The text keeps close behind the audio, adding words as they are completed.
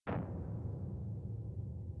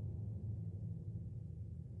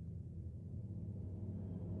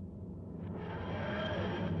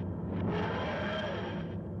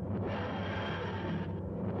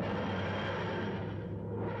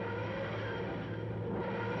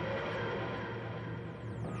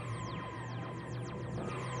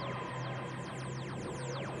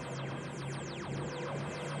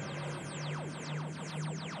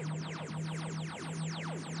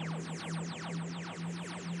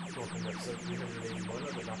Welcome to episode 381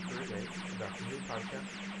 of the Doctor Today, the Doctor Who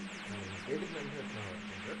podcast. My name is David, and I'm here with my wife,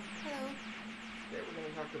 Ginger. Hello. Today we're going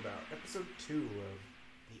to talk about episode 2 of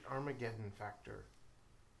the Armageddon Factor.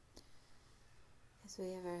 So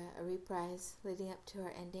we have a reprise leading up to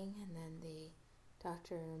our ending, and then the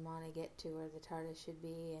Doctor and Romana get to where the TARDIS should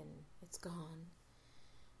be, and it's gone.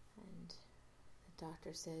 And the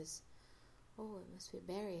Doctor says, "Oh, it must be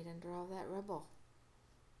buried under all that rubble."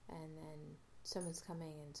 And then someone's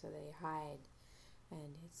coming, and so they hide,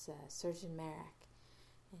 and it's Surgeon Merrick,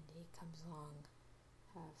 and he comes along,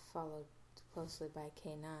 followed closely by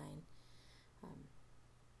K9. The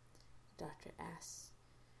Doctor asks,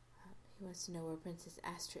 he wants to know where Princess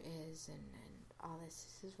Astra is, and all this.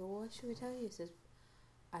 He says, "Well, what should we tell you?" He says,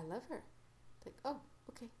 "I love her." It's like, "Oh,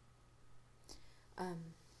 okay."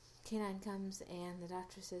 K9 comes, and the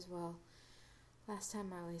Doctor says, "Well, last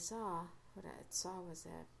time what I saw was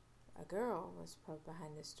a girl was put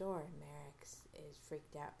behind this door," and Merrick is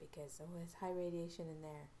freaked out because it's high radiation in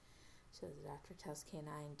there. So the Doctor tells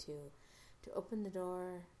K9 to open the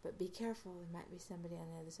door, but be careful, there might be somebody on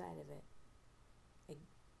the other side of it.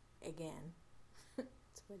 Again.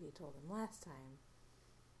 That's what he told him last time.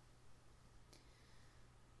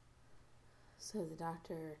 So the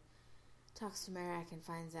Doctor talks to Merrick and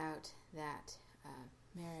finds out that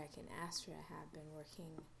Merrick and Astra have been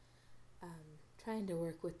working, trying to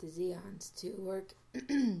work with the Zeons to work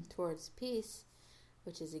towards peace,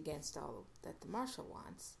 which is against all that the Marshal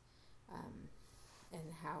wants,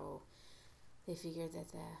 and how they figured that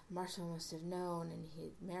the Marshal must have known, and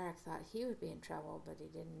Merrick thought he would be in trouble, but he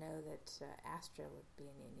didn't know that Astra would be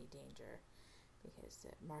in any danger, because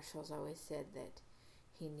the Marshal's always said that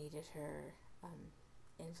he needed her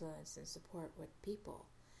influence and support with people,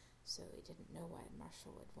 so he didn't know why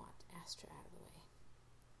Marshal would want Astra out of the way.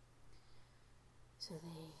 So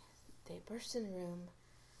they burst in the room,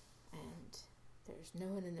 and there's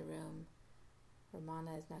no one in the room.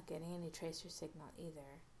 Romana is not getting any tracer signal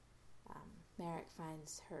either. Merrick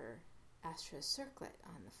finds her Astra's circlet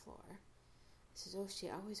on the floor. He says, "Oh, she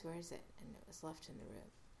always wears it," and it was left in the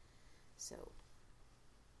room. So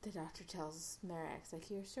the Doctor tells Merrick,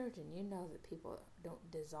 like, "You're a surgeon, you know that people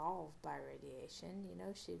don't dissolve by radiation. You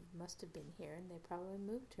know she must have been here, and they probably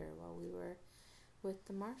moved her while we were with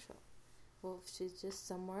the Marshal. Well, if she's just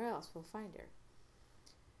somewhere else, we'll find her."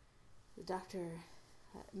 The Doctor,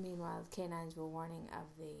 meanwhile, the K9s were warning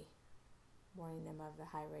them of the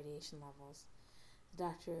high radiation levels. The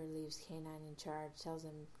Doctor leaves K9 in charge, tells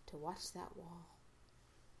him to watch that wall.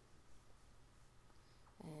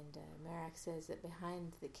 And Merrick says that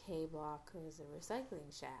behind the K block was a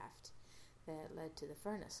recycling shaft that led to the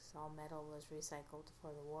furnace. All metal was recycled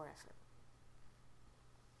for the war effort.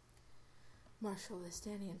 Marshal is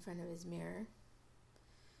standing in front of his mirror.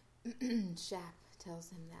 Shap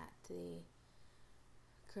tells him that the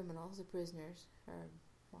criminals, the prisoners,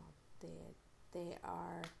 they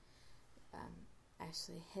are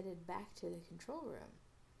actually headed back to the control room.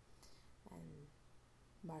 And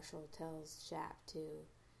Marshal tells Shap to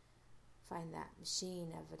find that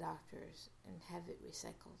machine of a Doctor's and have it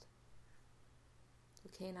recycled. So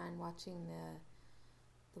K9, watching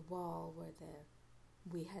the wall where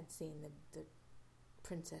we had seen the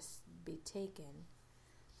princess be taken,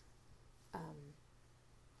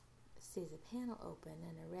 sees a panel open,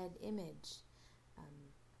 and a red image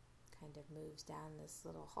kind of moves down this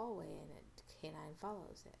little hallway, and K9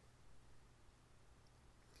 follows it.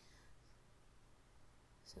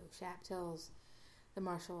 So Shap tells the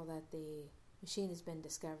Marshal that the machine has been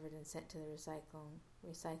discovered and sent to the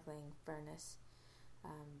recycling furnace.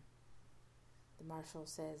 The Marshal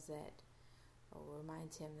says that,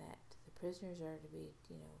 reminds him that the prisoners are to be,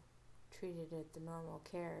 treated at the normal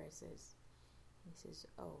care. He says,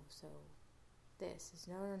 so this is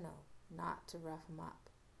no, not to rough them up,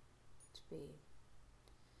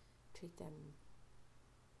 treat them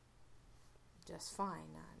just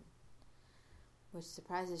fine, which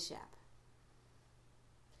surprises Shap.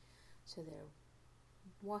 So they're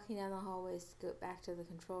walking down the hallways to go back to the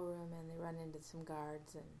control room, and they run into some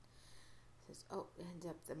guards, and says, ends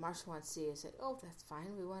up the Marshal wants to see you. Said, "That's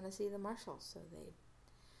fine, we want to see the Marshal." So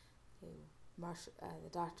the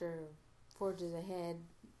Doctor forges ahead,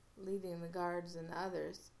 leading the guards and the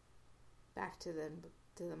others back to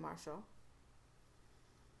the Marshal.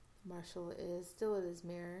 Marshal is still at his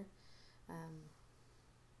mirror.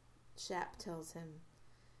 Shap tells him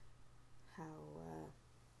how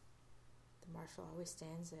the Marshal always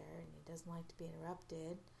stands there and he doesn't like to be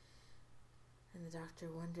interrupted. And the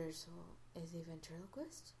Doctor wonders, is he a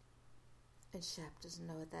ventriloquist? And Shap doesn't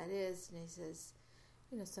know what that is, and he says,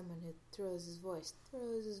 someone who throws his voice,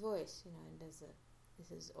 and does He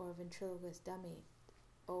says, or ventriloquist dummy.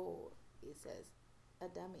 Oh, he says, a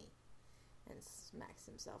dummy. And smacks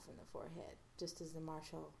himself in the forehead, just as the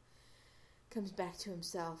marshal comes back to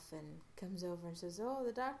himself and comes over and says, oh,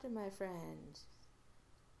 the doctor, my friend.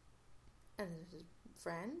 And his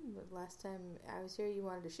friend, the last time I was here, you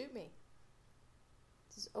wanted to shoot me.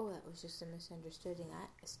 He says, oh, that was just a misunderstanding.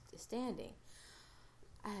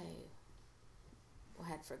 I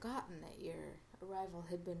had forgotten that your arrival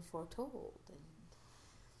had been foretold. And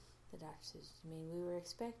the doctor says, you mean we were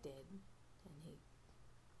expected? And he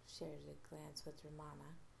shares a glance with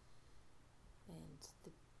Romana. And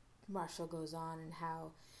the marshal goes on and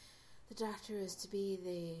how the doctor is to be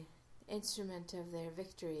the instrument of their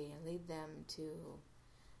victory and lead them to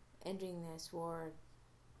ending this war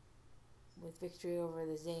with victory over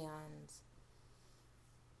the Zeons.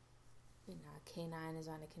 K9 is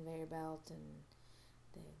on a conveyor belt and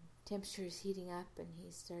the temperature is heating up and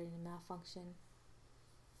he's starting to malfunction.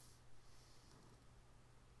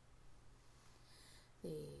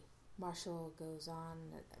 The marshal goes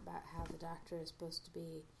on about how the doctor is supposed to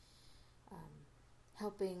be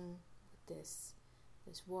helping with this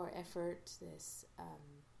war effort, this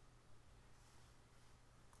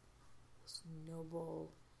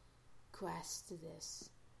noble quest, this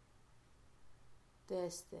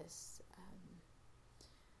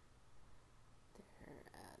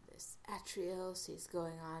Atrios. He's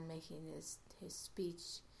going on making his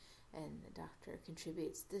speech, and the doctor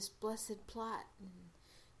contributes this blessed plot, and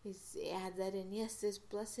he adds that in, yes, this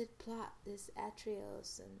blessed plot, this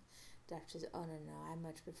Atrios, and the doctor says, oh no, I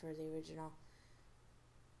much prefer the original,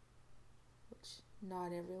 which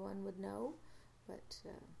not everyone would know, but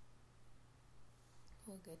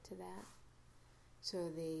we'll get to that. So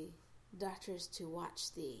the doctor is to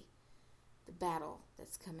watch the battle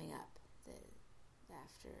that's coming up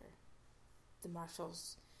after the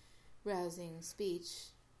marshal's rousing speech,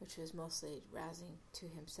 which was mostly rousing to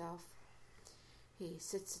himself. He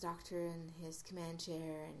sits the doctor in his command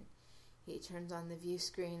chair and he turns on the view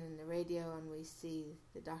screen and the radio, and we see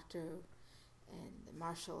the doctor and the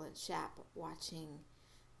marshal and Shap watching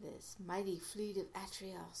this mighty fleet of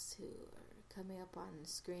Atrios who are coming up on the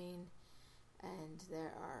screen, and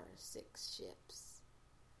there are 6 ships.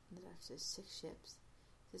 The doctor says 6 ships.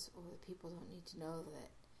 He says, oh, the people don't need to know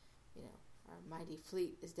that, our mighty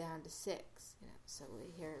fleet is down to 6. So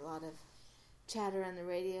we hear a lot of chatter on the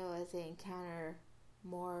radio as they encounter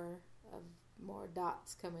more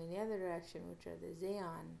dots coming the other direction, which are the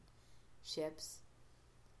Zeon ships.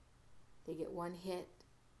 They get 1 hit,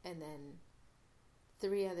 and then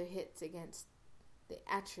 3 other hits against the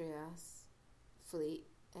Atrios fleet,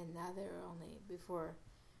 and now they're only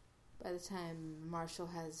by the time Marshall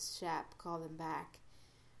has Shap call them back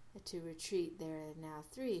to retreat, there are now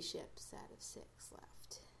 3 ships out of 6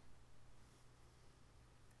 left.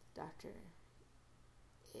 The doctor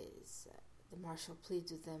the marshal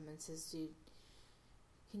pleads with them and says,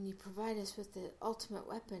 can you provide us with the ultimate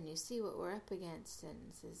weapon? You see what we're up against?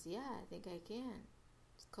 And says, yeah, I think I can.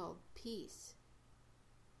 It's called peace.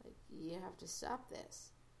 You have to stop this.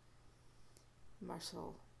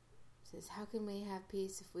 Marshal says, how can we have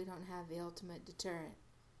peace if we don't have the ultimate deterrent?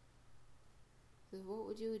 He says, what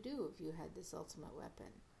would you do if you had this ultimate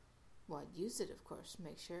weapon? Well, I'd use it, of course, to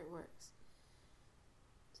make sure it works.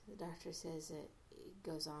 So the doctor says that he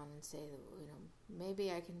goes on and say that,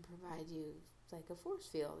 maybe I can provide you like a force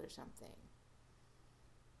field or something.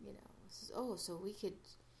 Says, oh, so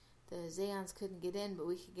the Zeons couldn't get in, but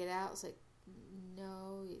we could get out. It's like,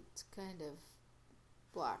 no, it kind of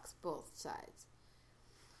blocks both sides.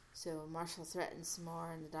 So Marshall threatens some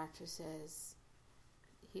more, and the doctor says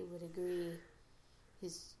he would agree.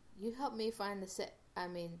 You help me find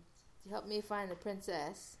help me find the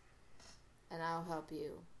princess, and I'll help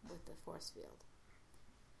you with the force field.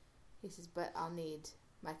 He says, but I'll need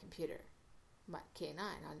my computer, my K9.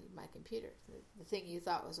 I'll need my computer, the thing you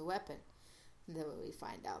thought was a weapon. And then we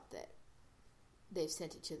find out that they've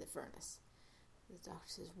sent it to the furnace. The doctor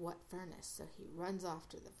says, what furnace? So he runs off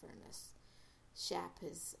to the furnace. Shap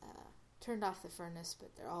has turned off the furnace,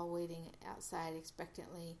 but they're all waiting outside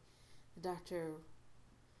expectantly. The doctor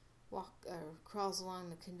crawls along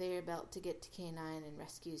the conveyor belt to get to K9 and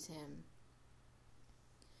rescues him.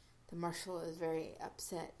 The marshal is very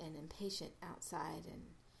upset and impatient outside and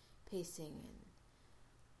pacing, and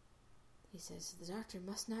he says, the doctor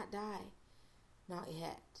must not die. Not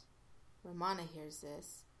yet. Romana hears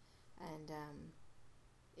this and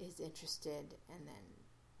is interested, and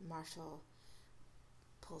then Marshall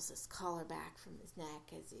pulls his collar back from his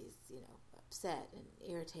neck as he's, upset and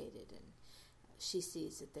irritated, and she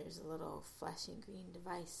sees that there's a little flashing green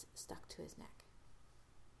device stuck to his neck.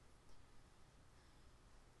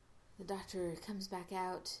 The doctor comes back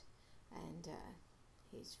out, and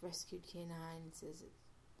he's rescued K9. Says it.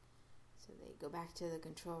 So they go back to the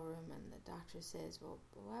control room, and the doctor says, well,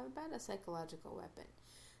 what about a psychological weapon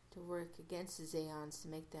to work against the Zeons to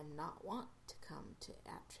make them not want to come to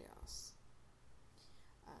Aptrios?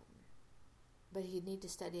 But he'd need to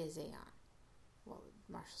study a Zeon. Well,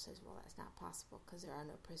 Marshall says, well, that's not possible because there are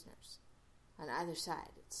no prisoners. On either side,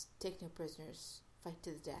 it's take no prisoners, fight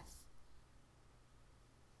to the death.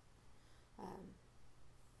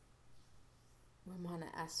 Romana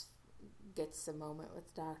gets a moment with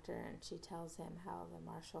the doctor, and she tells him how the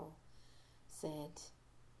marshal said,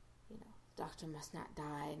 doctor must not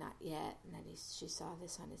die, not yet, and that she saw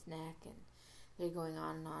this on his neck, and they're going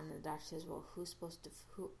on, and the doctor says, well, who's supposed to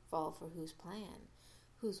fall for whose plan?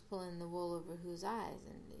 Who's pulling the wool over whose eyes?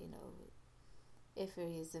 And, if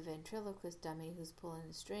he's a ventriloquist dummy, who's pulling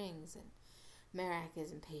the strings? And Merak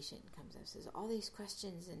is impatient and comes up and says, all these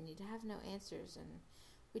questions, and you have no answers, and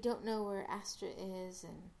we don't know where Astra is.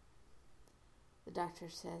 And the doctor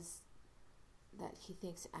says that he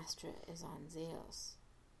thinks Astra is on Zeos.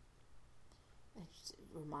 And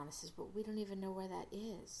Romana says, but we don't even know where that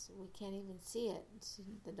is. We can't even see it.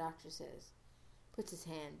 The doctor says, puts his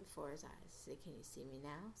hand before his eyes. Says, can you see me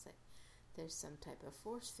now? It's like there's some type of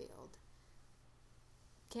force field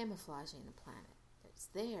camouflaging the planet. It's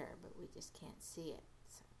there, but we just can't see it.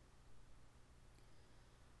 So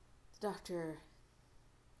the doctor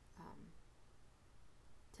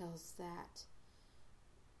tells that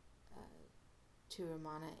to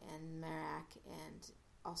Romana and Merak, and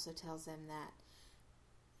also tells them that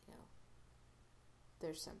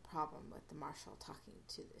there's some problem with the marshal talking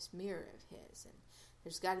to this mirror of his, and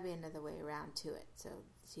there's got to be another way around to it. So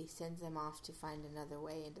he sends them off to find another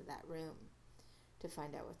way into that room to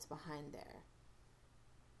find out what's behind there.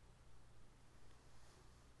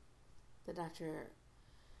 The doctor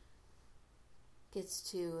gets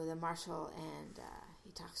to the marshal, and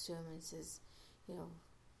he talks to him and says,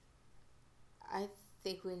 I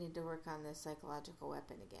think we need to work on this psychological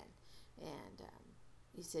weapon again. And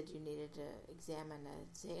you said you needed to examine a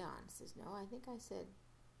Zeon. He says, no, I think I said,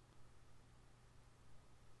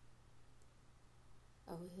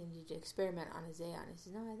 we need to experiment on a Zeon. He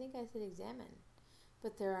says, no, I think I said examine.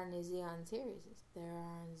 But there are no Zeons here. He says, there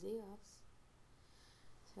are on Zeos.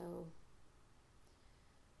 So,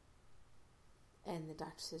 and the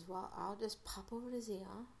doctor says, well, I'll just pop over to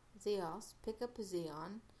Zeos, pick up a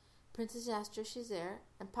Zeon, Princess Astra, she's there,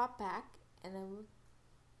 and pop back, and then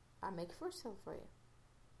I'll make a force field for you.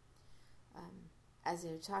 As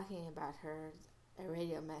they're talking about her, a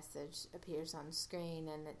radio message appears on the screen,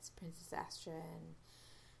 and it's Princess Astra, and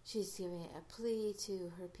she's giving a plea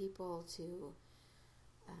to her people to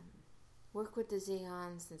work with the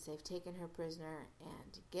Zeons since they've taken her prisoner,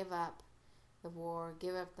 and give up the war,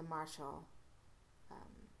 give up the marshal,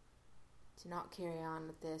 to not carry on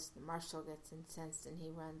with this. The marshal gets incensed, and he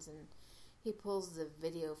runs and he pulls the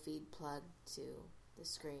video feed plug to the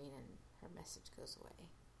screen, and her message goes away.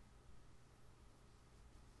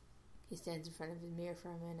 He stands in front of his mirror for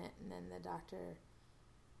a minute, and then the doctor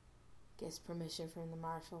gets permission from the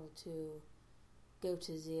marshal to go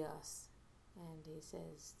to Zeos, and he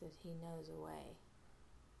says that he knows a way.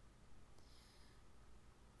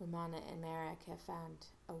 Romana and Merak have found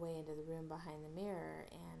a way into the room behind the mirror,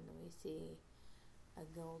 and we see a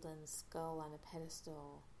golden skull on a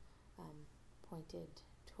pedestal pointed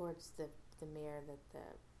towards the mirror that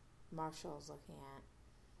the marshal is looking at.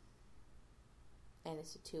 And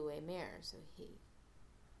it's a two-way mirror, so he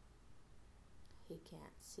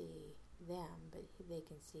can't see them, but they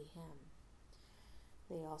can see him.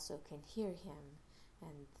 They also can hear him,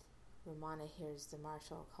 and Romana hears the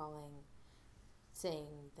marshal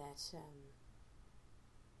saying that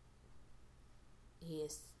he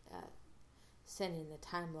is sending the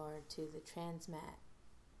Time Lord to the transmat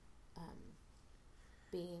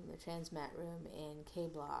beam, the transmat room in K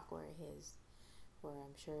Block, where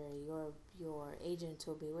I'm sure your agents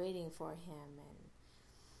will be waiting for him. And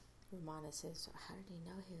Romana says, so how did he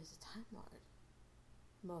know he was a Time Lord?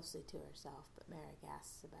 Mostly to herself, but Merak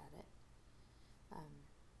asks about it.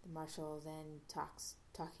 The marshal then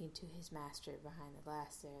talking to his master behind the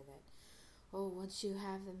glass there that, once you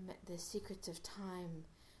have the secrets of time,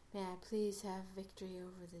 may I please have victory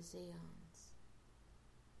over the Zeons.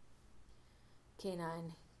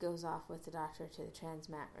 K9 goes off with the doctor to the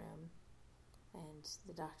transmat room, and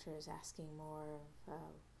the doctor is asking more of,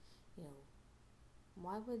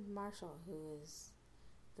 why would Marshall, who is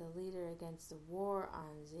the leader against the war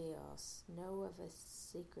on Zeos, know of a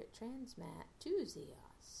secret transmat to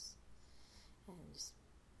Zeos? And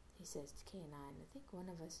he says to K9, I think one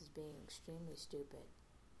of us is being extremely stupid.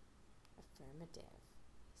 Affirmative,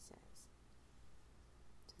 he says.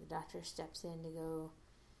 So the doctor steps in to go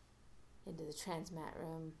into the transmat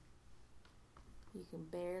room. You can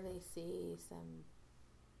barely see some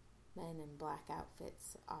men in black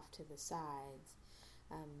outfits off to the sides.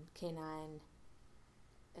 K9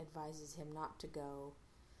 advises him not to go.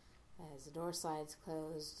 As the door slides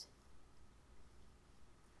closed,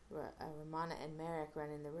 Romana and Merrick run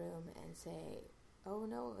in the room and say, "Oh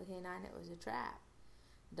no, K9, it was a trap."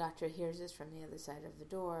 The doctor hears this from the other side of the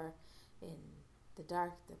door. In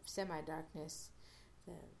the semi-darkness,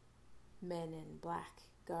 the men in black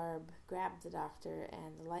garb grab the doctor,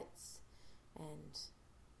 and the lights and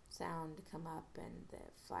sound come up, and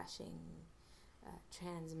the flashing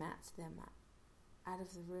transmats them out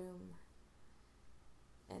of the room,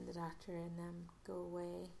 and the doctor and them go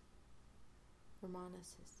away. Romana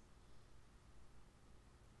says,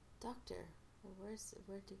 "Doctor, where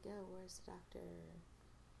to go? Where's the doctor?"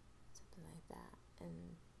 Something like that,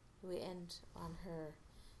 and we end on her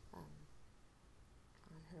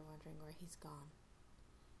wondering where he's gone.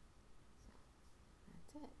 So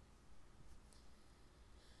that's it.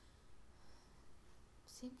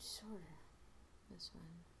 Seemed shorter, this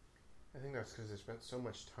one. I think that's because they spent so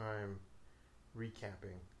much time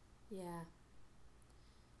recapping. Yeah.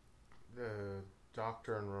 The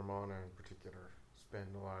doctor and Romana in particular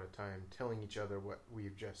spend a lot of time telling each other what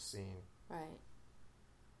we've just seen. Right.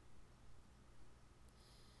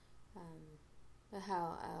 But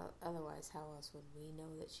how otherwise? How else would we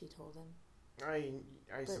know that she told him?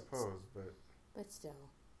 I suppose, but still,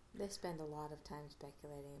 they spend a lot of time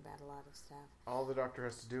speculating about a lot of stuff. All the doctor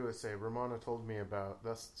has to do is say, "Romana told me about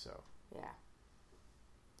thus and so. Yeah.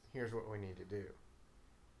 Here's what we need to do."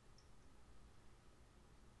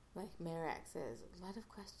 Like Merrick says, a lot of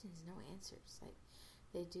questions, no answers. Like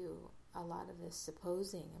they do a lot of this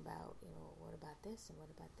supposing about, what about this and what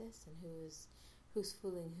about this and who's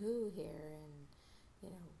fooling who here, and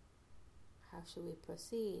how should we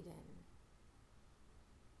proceed, and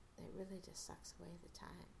it really just sucks away the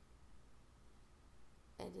time.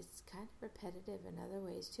 And it's kind of repetitive in other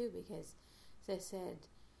ways too, because as I said,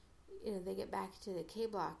 they get back to the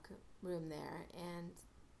K-block room there, and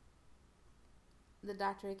the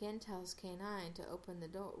doctor again tells K9 to open the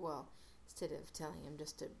door. Well, instead of telling him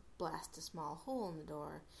just to blast a small hole in the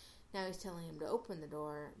door, now he's telling him to open the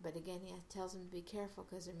door, but again he tells him to be careful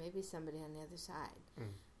because there may be somebody on the other side.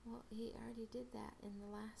 Well, he already did that in the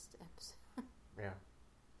last episode. Yeah.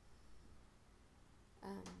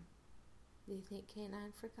 Do you think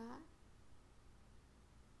K9 forgot?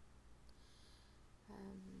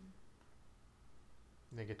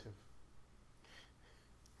 Negative.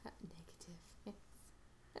 Negative, yes.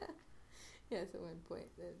 Yes, at one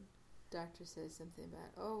point the doctor says something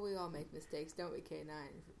about, we all make mistakes, don't we,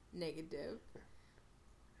 K9? Negative.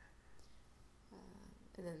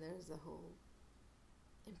 And then there's the whole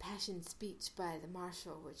impassioned speech by the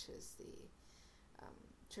Marshal, which was the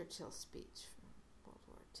Churchill speech from World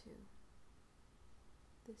War II.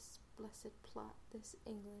 This blessed plot, this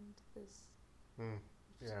England, this...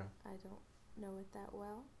 Yeah. I don't know it that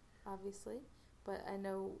well, obviously, but I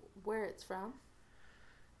know where it's from.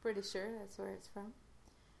 Pretty sure that's where it's from.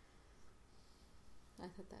 I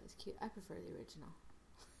thought that was cute. I prefer the original.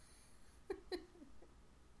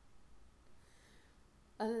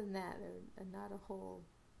 Other than that, there are not a whole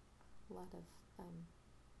lot of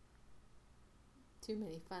too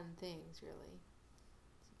many fun things, really,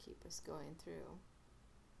 to keep us going through.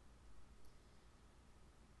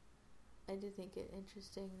 I do think it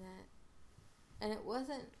interesting that, and it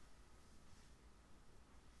wasn't,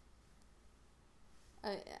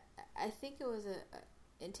 I think it was a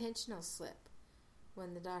intentional slip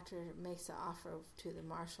when the doctor makes the offer to the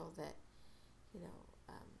Marshal that,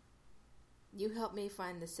 you help me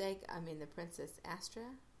find the Princess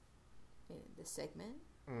Astra, the segment,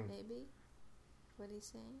 maybe, what he's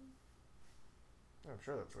saying. I'm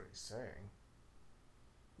sure that's what he's saying.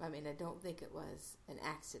 I don't think it was an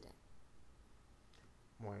accident.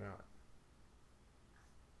 Why not?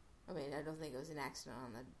 I don't think it was an accident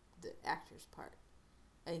on the actor's part.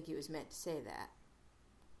 I think he was meant to say that.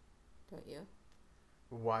 Don't you?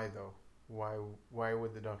 Why, though? Why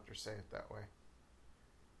would the doctor say it that way?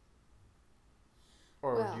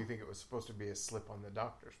 Or do you think it was supposed to be a slip on the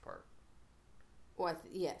doctor's part? Well,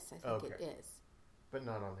 yes, I think it is. But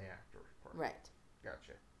not on the actor's part. Right.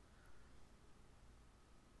 Gotcha.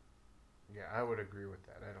 Yeah, I would agree with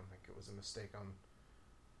that. I don't think it was a mistake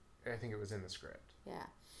I think it was in the script. Yeah.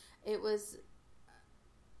 It was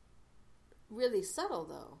really subtle,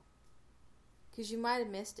 though, because you might have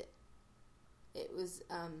missed it. It was,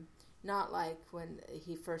 Not like when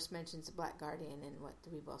he first mentions the Black Guardian and what the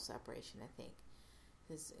Rebel Separation, I think.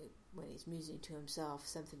 Because when he's musing to himself,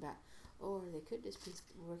 something about, or they could just be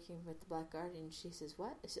working with the Black Guardian. She says,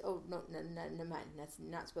 what? Said, oh, no, never mind. That's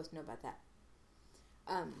not supposed to know about that.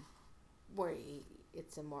 Where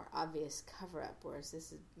it's a more obvious cover-up, whereas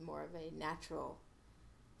this is more of a natural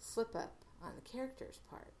slip-up on the character's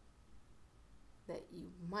part that you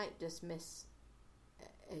might just miss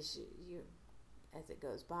as as it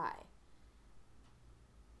goes by.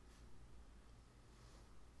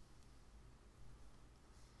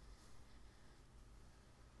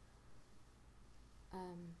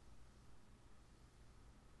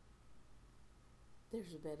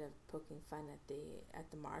 There's a bit of poking fun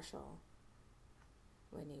at the Marshal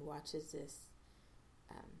when he watches this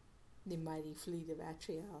the mighty fleet of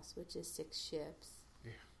Atrios, which is 6 ships,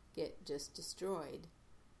 get just destroyed.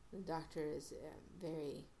 The Doctor is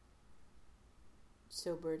very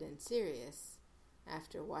sobered and serious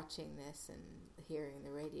after watching this and hearing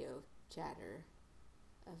the radio chatter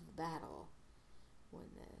of the battle. When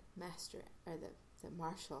the Master or the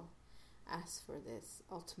Marshal asks for this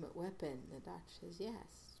ultimate weapon, the Doctor says,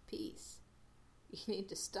 yes, peace. You need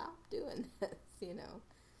to stop doing this,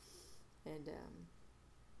 And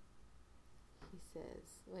he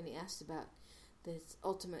says, when he asks about this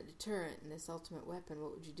ultimate deterrent and this ultimate weapon,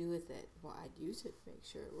 what would you do with it? Well, I'd use it to make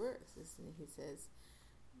sure it works. And he says,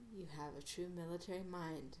 you have a true military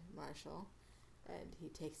mind, Marshal. And he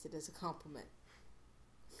takes it as a compliment.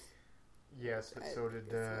 Yes, but so did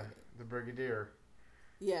the Brigadier.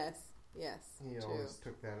 Yes. He true. always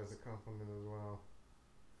took that as a compliment as well.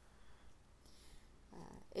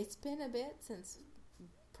 It's been a bit since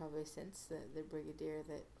the Brigadier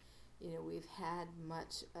that, we've had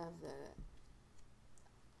much of the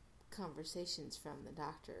conversations from the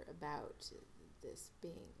Doctor about this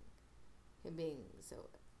him being so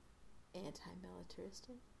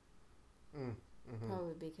anti-militaristic. Mm-hmm.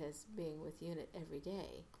 Probably because being with UNIT every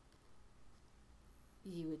day,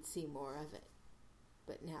 you would see more of it.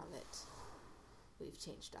 But now that we've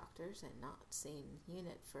changed doctors and not seen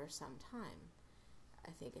UNIT for some time, I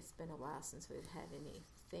think it's been a while since we've had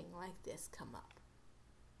anything like this come up.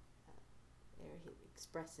 There he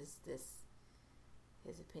expresses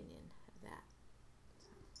his opinion of that.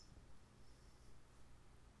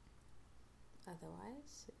 So.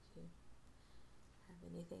 Otherwise, did you have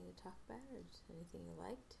anything to talk about, or just anything you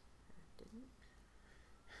liked or didn't?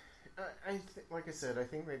 Like I said, I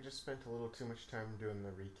think they just spent a little too much time doing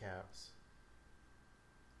the recaps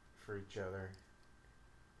for each other.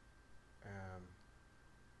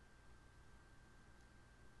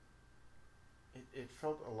 It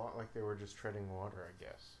felt a lot like they were just treading water, I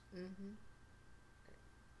guess. Mm-hmm.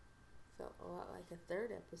 Felt a lot like a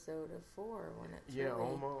third episode of 4 when it's really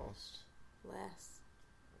almost less.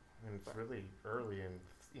 And it's really early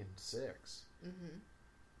in 6. Mm-hmm.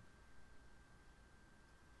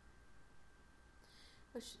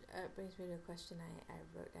 Which brings me to a question I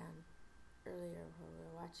wrote down earlier while we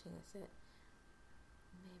were watching. I said,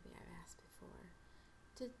 maybe I've asked before,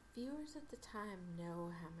 did viewers at the time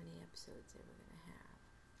know how many episodes they were going to have?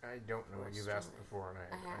 I don't know. You've asked before, and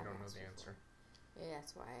I don't know the answer. Yeah,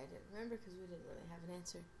 that's why I didn't remember, because we didn't really have an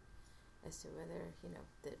answer as to whether,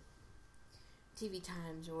 the TV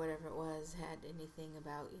Times or whatever it was had anything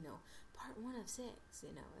about, part 1 of 6,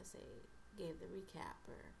 as they gave the recap,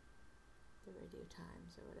 or the Radio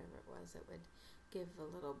Times or whatever it was that would give the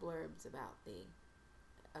little blurbs about the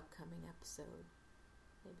upcoming episode.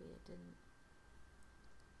 Maybe it didn't.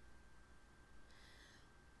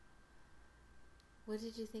 What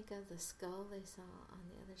did you think of the skull they saw on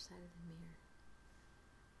the other side of the mirror?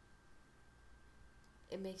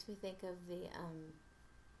 It makes me think of the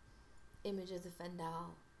image of the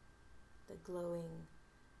Fendal, the glowing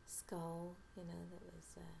skull, that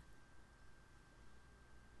was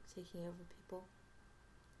taking over people.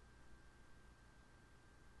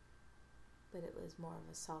 But it was more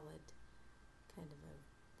of a solid, kind of a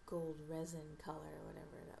gold resin color or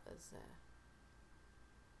whatever that was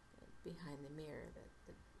behind the mirror that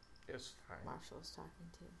the Marshal was talking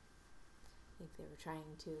to. I think they were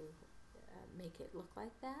trying to make it look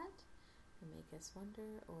like that and make us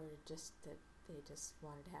wonder, or just that they just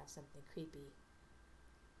wanted to have something creepy.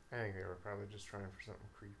 I think they were probably just trying for something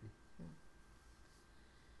creepy.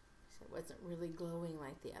 So it wasn't really glowing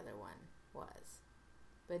like the other one was,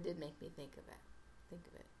 but it did make me think of it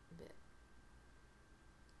a bit.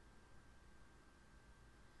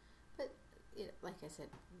 But like I said,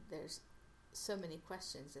 there's so many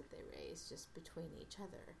questions that they raise just between each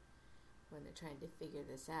other when they're trying to figure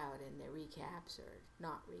this out in their recaps or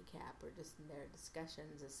not recap, or just in their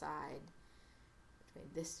discussions aside. between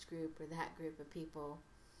this group or that group of people.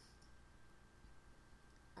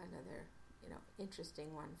 Another,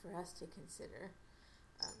 interesting one for us to consider,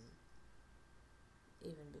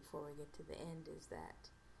 even before we get to the end, is that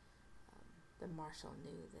the marshal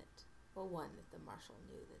knew that, that the marshal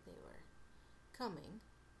knew that they were coming,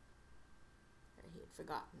 or he had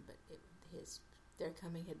forgotten, but their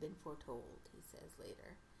coming had been foretold, he says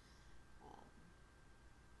later.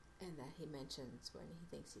 And that he mentions when he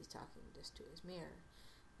thinks he's talking just to his mirror,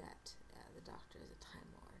 that the Doctor is a Time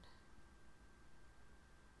Lord.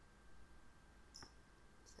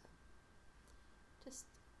 So, just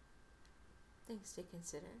things to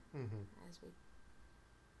consider as we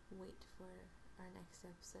wait for our next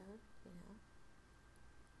episode,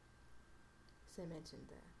 So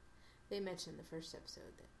they mentioned the first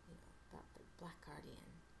episode that, about the Black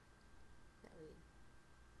Guardian that we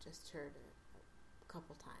just heard a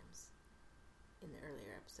couple times in the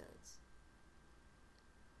earlier episodes.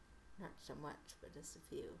 Not so much, but just a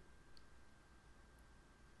few.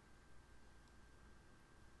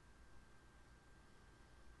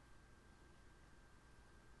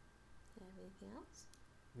 You have anything else?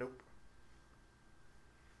 Nope.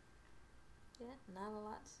 Yeah, not a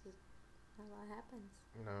lot happens.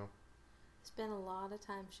 No. Spent a lot of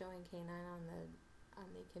time showing K9 on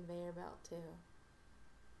the conveyor belt too.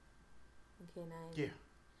 And K9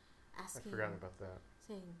 asking, I've forgotten about that.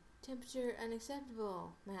 Saying, temperature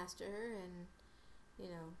unacceptable, master, and,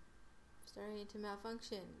 starting to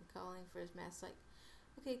malfunction, calling for his mask, like,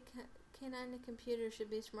 okay, K9, the computer should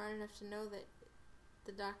be smart enough to know that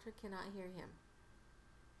the Doctor cannot hear him.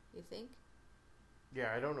 You think?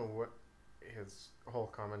 Yeah, I don't know what his whole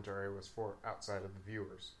commentary was for outside of the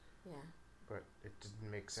viewers. Yeah. But it didn't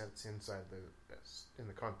make sense in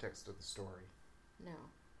the context of the story. No.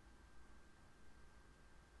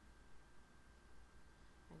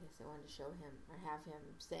 I guess they wanted to show him, or have him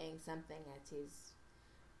saying something as he's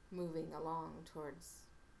moving along towards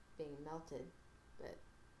being melted, but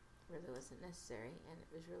really wasn't necessary, and it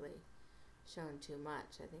was really shown too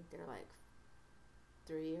much. I think there are like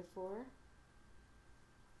 3 or 4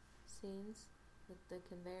 scenes with the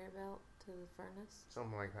conveyor belt to the furnace.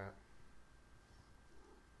 Something like that.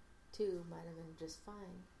 2 might have been just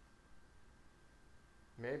fine.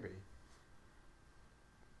 Maybe.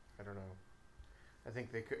 I don't know. I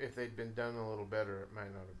think they could, if they'd been done a little better, it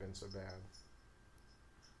might not have been so bad.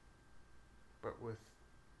 But with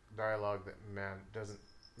dialogue that doesn't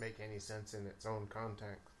make any sense in its own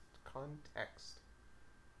context,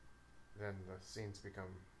 then the scenes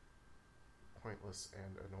become pointless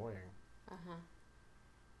and annoying. Uh-huh.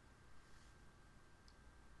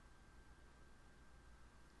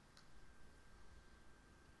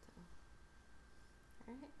 So,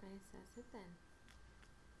 alright, nice, that's it then.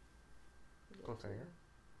 Cliffhanger.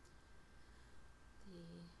 The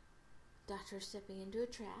Doctor stepping into a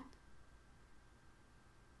trap.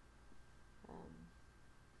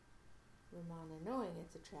 Romana knowing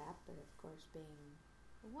it's a trap, but of course being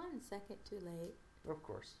 1 second too late. Of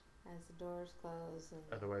course. As the doors close. And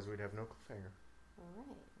otherwise we'd have no cliffhanger.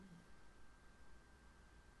 Alright.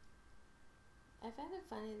 I found it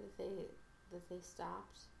funny that they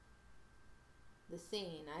stopped the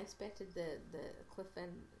scene. I expected the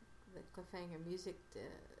cliffhanger music,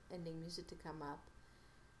 ending music, to come up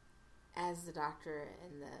as the Doctor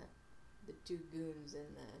and the 2 goons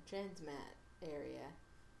in the transmat area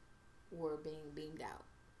were being beamed out,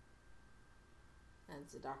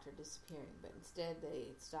 as the Doctor disappearing. But instead,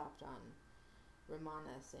 they stopped on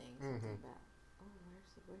Romana saying something about, "Oh,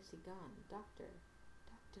 where's he gone? Doctor."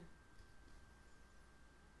 Like,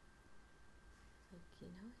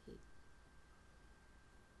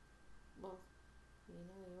 he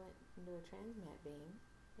went into a transmat beam.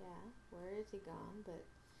 Yeah, where is he gone? But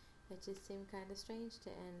it just seemed kind of strange to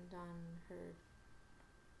end on her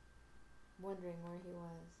wondering where he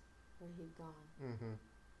was, where he'd gone. Mm-hmm.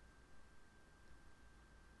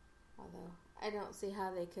 Although, I don't see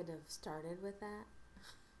how they could have started with that.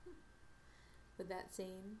 With that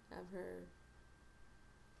scene of her,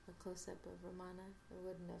 a close-up of Romana. It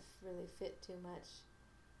wouldn't have really fit too much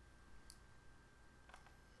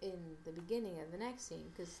in the beginning of the next scene,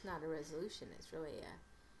 because it's not a resolution, it's really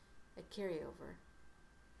a carryover.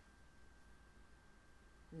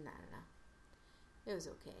 I don't know. It was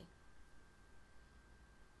okay.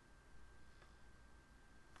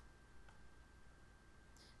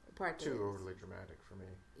 The part Too overly dramatic for me.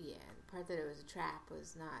 Yeah, the part that it was a trap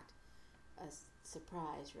was not a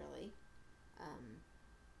surprise, really.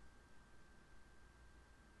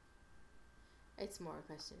 It's more a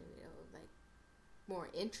question of, like, more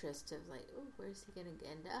interest of, like, oh, where's he going to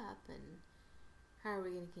end up, and how are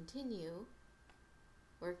we going to continue?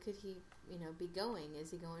 Where could he, be going?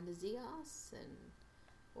 Is he going to Zeos?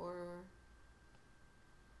 Or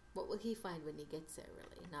what will he find when he gets there,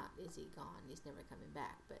 really? Not, is he gone? He's never coming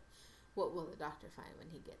back. But what will the Doctor find when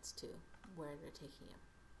he gets to where they're taking him?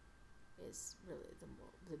 Is really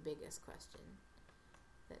the biggest question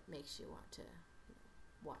that makes you want to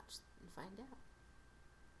watch and find out.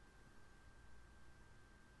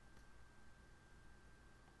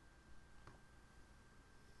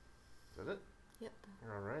 Is that it? Yep.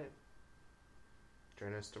 All right.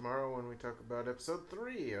 Join us tomorrow when we talk about episode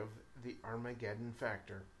 3 of the Armageddon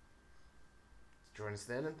Factor. Join us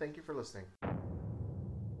then, and thank you for listening.